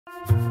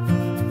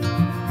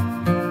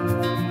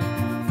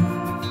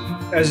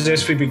As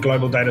SVP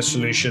Global Data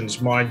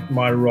Solutions,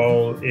 my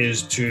role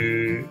is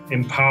to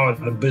empower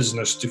the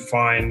business to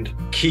find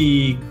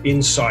key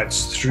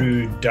insights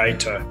through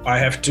data. I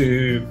have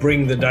to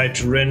bring the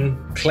data in,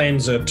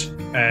 cleanse it,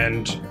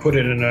 and put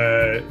it in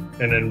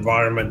an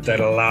environment that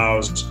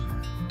allows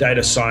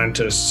data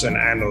scientists and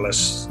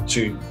analysts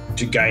to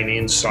gain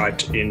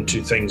insight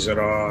into things that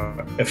are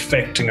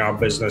affecting our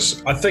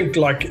business. I think,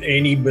 like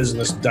any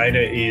business,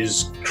 data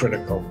is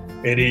critical.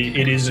 It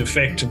is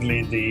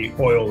effectively the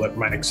oil that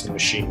makes the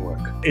machine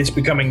work. It's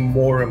becoming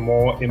more and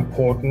more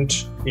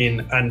important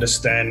in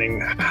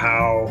understanding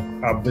how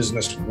our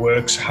business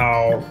works,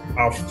 how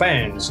our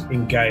fans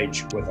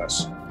engage with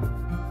us.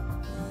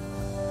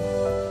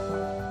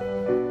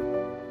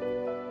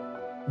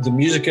 The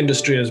music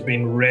industry has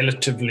been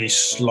relatively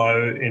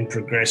slow in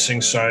progressing.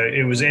 So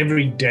it was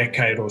every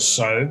decade or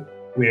so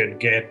we'd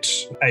get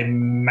a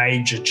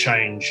major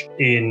change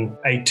in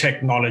a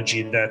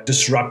technology that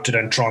disrupted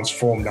and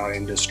transformed our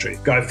industry.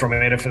 Go from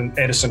an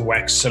Edison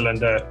wax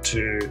cylinder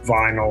to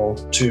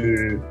vinyl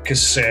to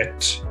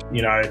cassette,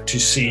 to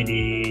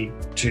CD,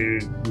 to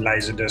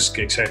Laserdisc,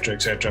 etc.,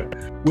 etc.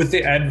 With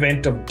the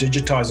advent of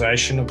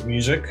digitization of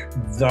music,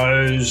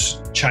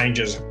 those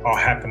changes are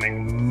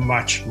happening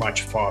much,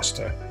 much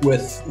faster.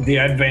 With the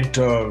advent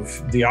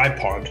of the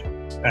iPod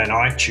and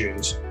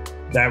iTunes,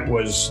 that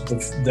was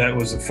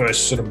the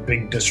first sort of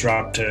big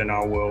disruptor in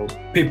our world.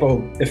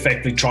 People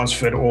effectively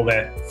transferred all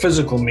their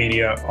physical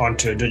media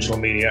onto digital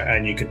media,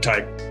 and you could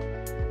take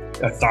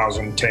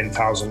 1,000,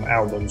 10,000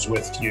 albums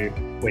with you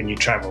when you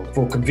travel.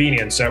 For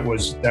convenience, that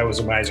was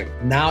amazing.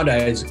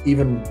 Nowadays,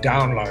 even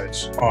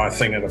downloads are a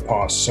thing of the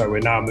past. So we're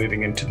now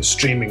moving into the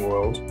streaming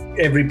world.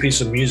 Every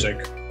piece of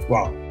music,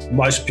 well,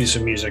 most piece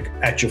of music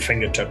at your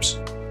fingertips.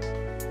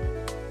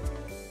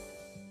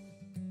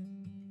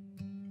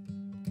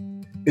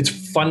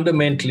 It's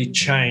fundamentally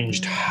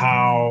changed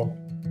how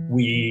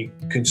we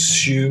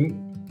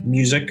consume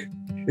music.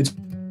 It's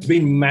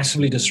been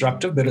massively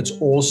disruptive, but it's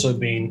also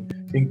been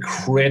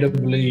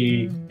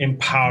incredibly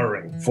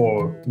empowering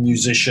for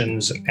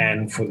musicians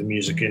and for the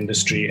music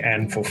industry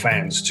and for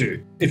fans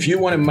too. If you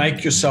want to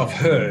make yourself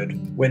heard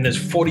when there's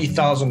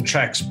 40,000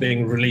 tracks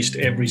being released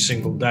every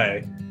single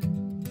day,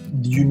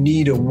 you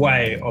need a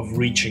way of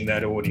reaching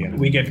that audience.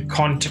 We get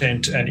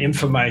content and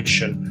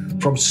information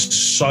from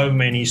so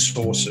many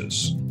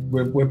sources.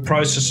 We're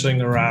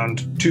processing around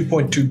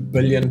 2.2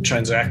 billion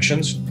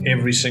transactions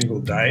every single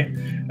day.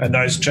 And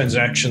those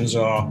transactions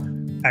are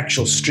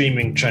actual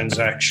streaming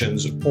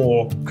transactions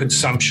or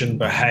consumption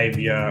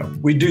behavior.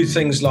 We do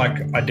things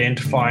like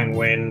identifying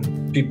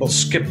when people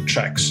skip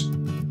tracks,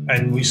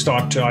 and we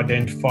start to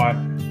identify,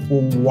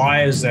 well,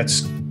 why is that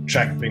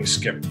track being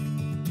skipped?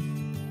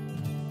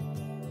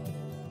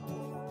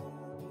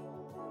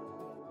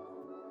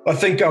 I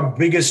think our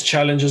biggest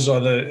challenges are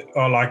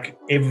like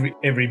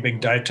every big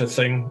data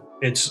thing.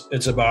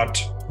 It's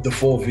about the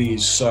 4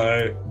 V's.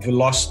 So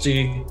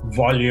velocity,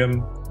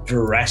 volume,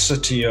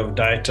 veracity of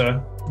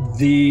data.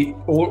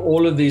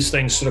 All of these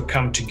things sort of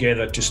come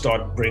together to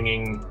start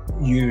bringing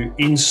you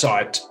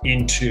insight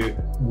into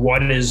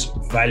what is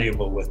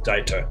valuable with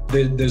data.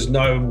 There's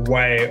no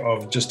way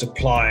of just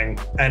applying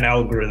an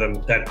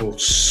algorithm that will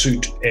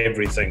suit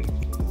everything.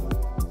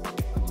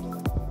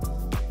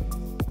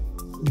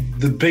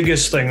 The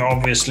biggest thing,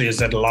 obviously, is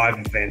that live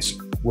events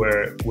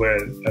were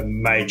a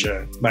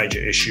major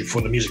issue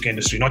for the music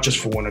industry, not just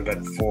for Warner,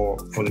 but for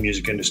the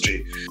music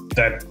industry.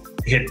 That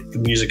hit the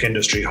music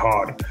industry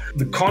hard.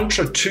 The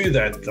contra to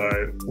that,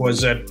 though,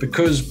 was that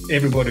because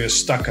everybody was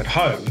stuck at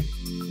home,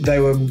 they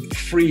were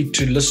free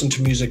to listen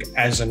to music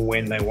as and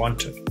when they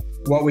wanted.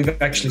 What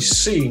we've actually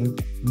seen,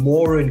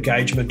 more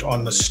engagement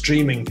on the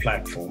streaming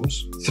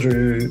platforms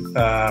through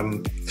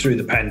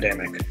the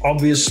pandemic.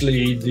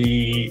 Obviously,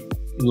 the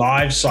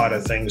live side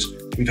of things,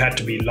 we've had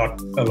to be a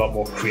lot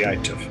more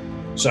creative.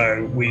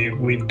 So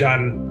we've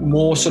done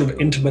more sort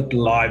of intimate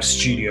live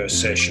studio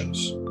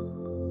sessions.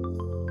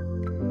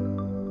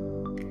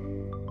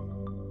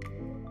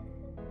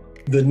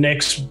 The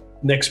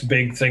next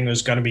big thing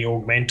is going to be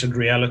augmented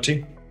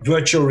reality.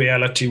 Virtual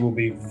reality will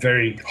be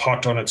very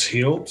hot on its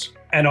heels.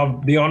 And I'll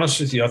be honest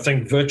with you, I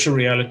think virtual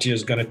reality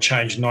is going to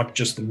change not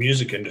just the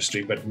music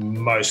industry, but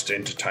most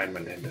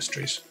entertainment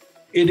industries.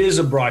 It is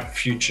a bright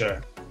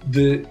future.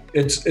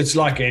 It's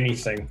like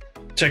anything.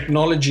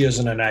 Technology is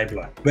an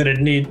enabler, but it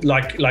needs,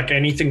 like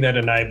anything that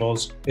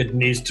enables, it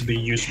needs to be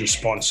used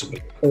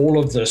responsibly. All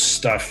of this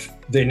stuff,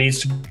 there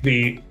needs to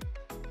be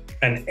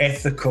an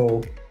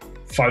ethical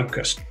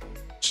focus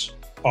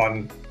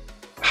on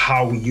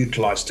how we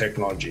utilize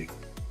technology.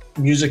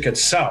 Music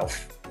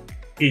itself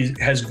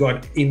has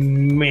got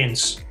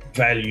immense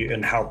value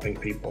in helping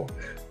people.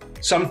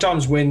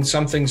 Sometimes when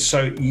something's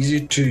so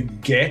easy to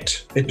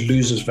get, it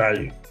loses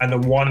value. And the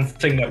one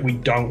thing that we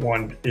don't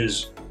want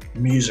is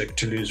music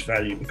to lose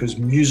value, because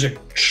music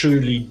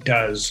truly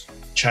does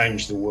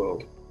change the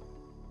world.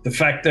 The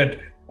fact that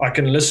I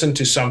can listen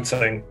to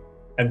something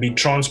and be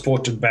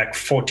transported back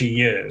 40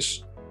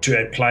 years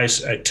to a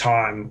place, a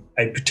time,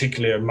 a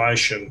particular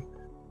emotion,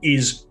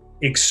 is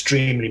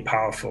extremely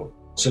powerful.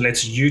 So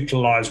let's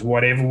utilize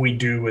whatever we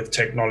do with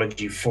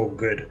technology for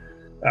good,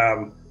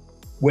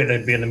 whether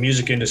it be in the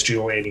music industry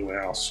or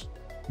anywhere else.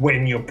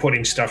 When you're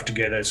putting stuff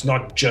together, it's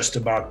not just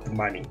about the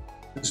money.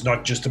 It's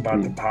not just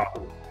about the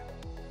power.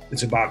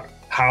 It's about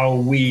how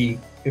we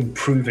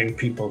improving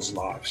people's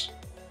lives.